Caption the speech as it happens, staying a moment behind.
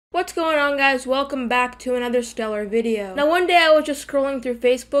What's going on, guys? Welcome back to another stellar video. Now, one day I was just scrolling through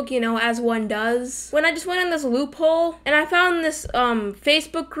Facebook, as one does, when I just went in this loophole, and I found this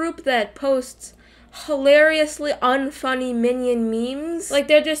Facebook group that posts hilariously unfunny Minion memes. Like,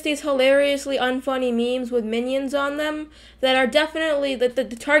 they're just these hilariously unfunny memes with minions on them that are definitely the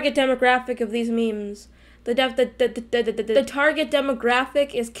target demographic of these memes. The target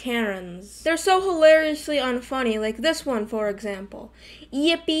demographic is Karens. They're so hilariously unfunny, like this one, for example.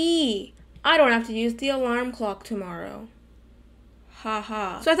 Yippee! I don't have to use the alarm clock tomorrow.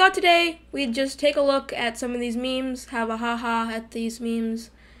 Haha. So I thought today we'd just take a look at some of these memes, have a haha at these memes.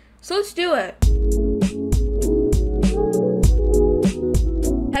 So let's do it.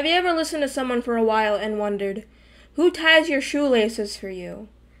 Have you ever listened to someone for a while and wondered, who ties your shoelaces for you?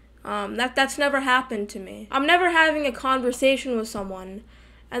 That's never happened to me. I'm never having a conversation with someone,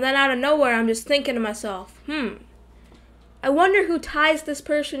 and then out of nowhere, I'm just thinking to myself, I wonder who ties this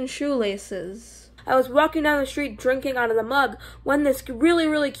person's shoelaces. I was walking down the street drinking out of the mug when this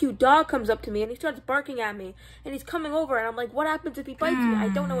really cute dog comes up to me and he starts barking at me, and he's coming over, and I'm like, what happens if he bites me? I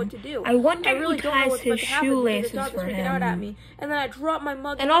don't know what to do. I wonder really who ties his shoelaces for him. Out at me, and then I drop my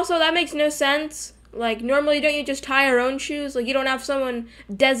mug. And also, that makes no sense. Like, normally, don't you just tie your own shoes? Like, you don't have someone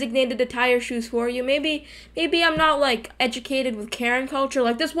designated to tie your shoes for you. Maybe I'm not, like, educated with Karen culture.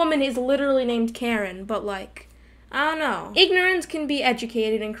 Like, this woman is literally named Karen, but, like, I don't know. Ignorance can be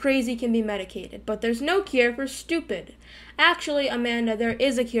educated and crazy can be medicated, but there's no cure for stupid. Actually, Amanda, there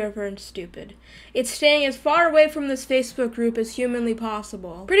is a cure for stupid. It's staying as far away from this Facebook group as humanly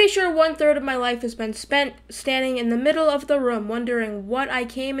possible. Pretty sure 1/3 of my life has been spent standing in the middle of the room wondering what I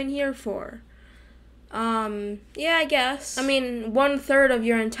came in here for. Yeah, I guess. I mean, 1/3 of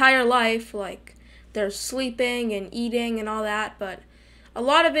your entire life, like, there's sleeping and eating and all that, but a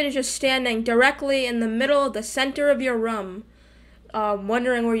lot of it is just standing directly in the middle, the center of your room,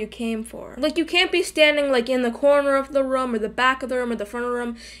 wondering where you came for. Like, you can't be standing, like, in the corner of the room, or the back of the room, or the front of the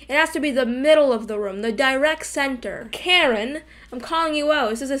room. It has to be the middle of the room, the direct center. Karen, I'm calling you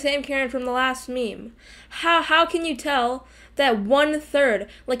out. This is the same Karen from the last meme. How can you tell that 1/3,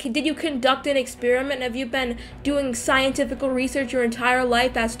 like, did you conduct an experiment? Have you been doing scientific research your entire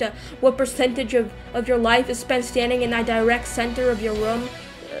life as to what percentage of your life is spent standing in that direct center of your room,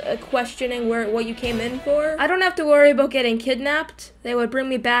 questioning what you came in for? I don't have to worry about getting kidnapped. They would bring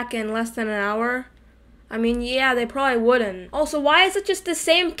me back in less than an hour. I mean, yeah, they probably wouldn't. Also, why is it just the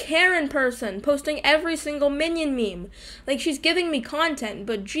same Karen person posting every single Minion meme? Like, she's giving me content,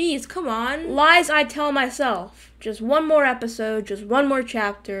 but geez, come on. Lies I tell myself. Just one more episode, just one more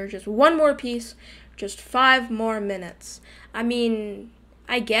chapter, just one more piece, just 5 more minutes. I mean,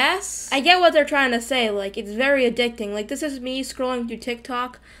 I guess. I get what they're trying to say. Like, it's very addicting. Like, this is me scrolling through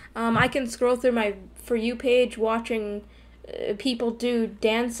TikTok. I can scroll through my For You page watching people do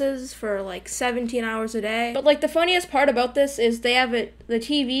dances for like 17 hours a day. But like, the funniest part about this is they have the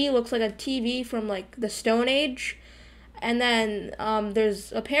TV looks like a TV from like the Stone Age, and then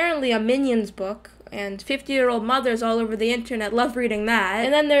there's apparently a Minions book, and 50-year-old mothers all over the internet love reading that.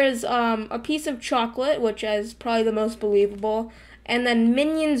 And then there's a piece of chocolate, which is probably the most believable, and then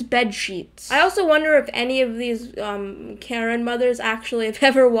Minions bed sheets. I also wonder if any of these Karen mothers actually have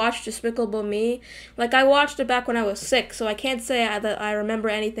ever watched Despicable Me. Like, I watched it back when I was 6, so I can't say that I remember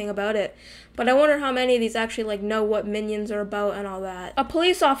anything about it. But I wonder how many of these actually, like, know what Minions are about and all that. A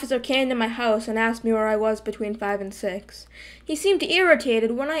police officer came to my house and asked me where I was between 5 and 6. He seemed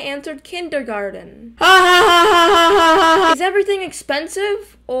irritated when I answered kindergarten. Is everything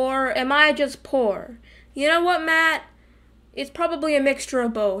expensive, or am I just poor? You know what, Matt? It's probably a mixture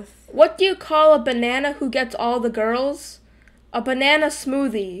of both. What do you call a banana who gets all the girls? A banana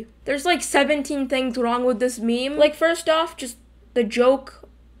smoothie. There's like 17 things wrong with this meme. Like, first off, just the joke.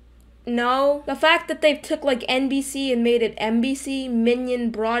 No. The fact that they took like NBC and made it MBC, Minion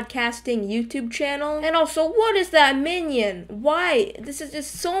Broadcasting YouTube channel. And also, what is that Minion? Why? This is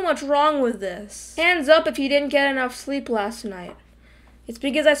just so much wrong with this. Hands up if you didn't get enough sleep last night. It's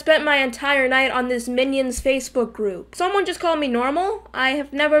because I spent my entire night on this Minions Facebook group. Someone just called me normal? I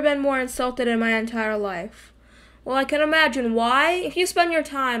have never been more insulted in my entire life. Well, I can imagine why. If you spend your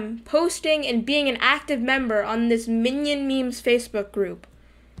time posting and being an active member on this Minion Memes Facebook group,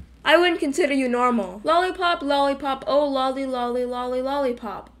 I wouldn't consider you normal. Lollipop, lollipop, oh lolly, lolly, lolly,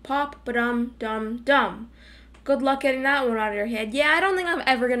 lollipop. Pop, ba-dum, dum, dum. Good luck getting that one out of your head. Yeah, I don't think I'm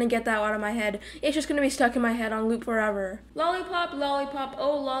ever gonna get that out of my head. It's just gonna be stuck in my head on loop forever. Lollipop, lollipop,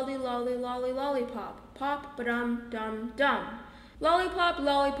 oh lolly, lolly, lolly, lollipop. Pop, ba-dum, dum, dum. Lollipop,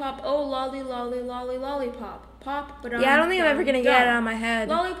 lollipop, oh lolly, lolly, lolly, lollipop. Pop, ba-dum, yeah, I don't think I'm ever gonna get it out of my head.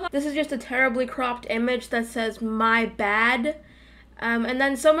 Lollipop. This is just a terribly cropped image that says, my bad. And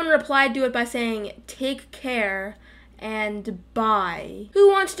then someone replied to it by saying, take care and bye. Who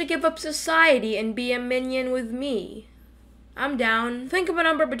wants to give up society and be a minion with me? I'm down. Think of a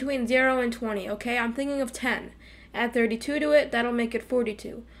number between 0 and 20, okay? I'm thinking of 10. Add 32 to it, that'll make it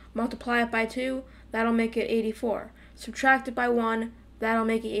 42. Multiply it by 2, that'll make it 84. Subtract it by 1, that'll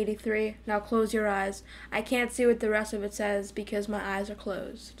make it 83. Now close your eyes. I can't see what the rest of it says because my eyes are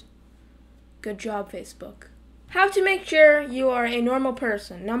closed. Good job, Facebook. How to make sure you are a normal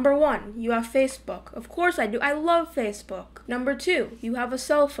person. Number 1, you have Facebook. Of course I do. I love Facebook. Number 2, you have a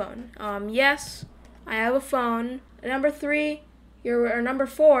cell phone. Yes, I have a phone. Number 3, number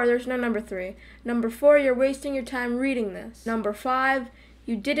 4, there's no number 3. Number 4, you're wasting your time reading this. Number 5,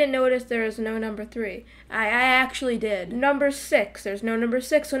 you didn't notice there is no number 3. I actually did. Number 6, there's no number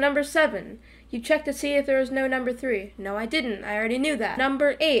 6. So number 7, you checked to see if there was no number 3. No, I didn't. I already knew that.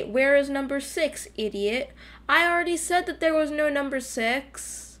 Number 8, where is number 6, idiot? I already said that there was no number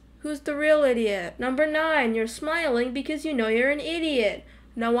 6. Who's the real idiot? Number 9, you're smiling because you know you're an idiot.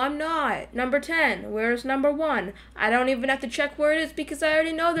 No, I'm not. Number 10, where's number 1? I don't even have to check where it is because I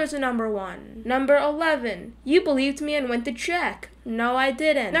already know there's a number 1. Number 11, you believed me and went to check. No, I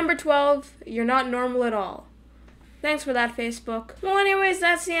didn't. Number 12, you're not normal at all. Thanks for that, Facebook. Well, anyways,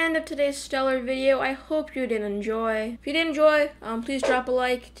 that's the end of today's stellar video. I hope you did enjoy. If you did enjoy, please drop a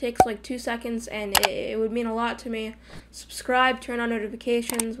like. It takes like 2 seconds, and it would mean a lot to me. Subscribe, turn on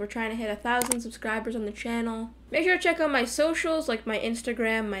notifications. We're trying to hit 1,000 subscribers on the channel. Make sure to check out my socials, like my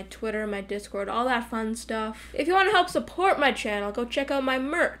Instagram, my Twitter, my Discord, all that fun stuff. If you want to help support my channel, go check out my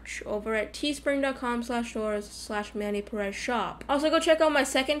merch over at teespring.com/stores/Manny Perez shop. Also, go check out my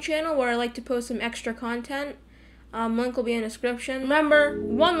second channel where I like to post some extra content. Link will be in the description. Remember,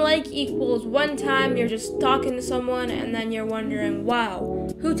 1 like equals 1 time you're just talking to someone and then you're wondering, wow,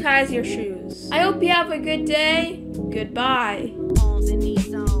 who ties your shoes? I hope you have a good day. Goodbye.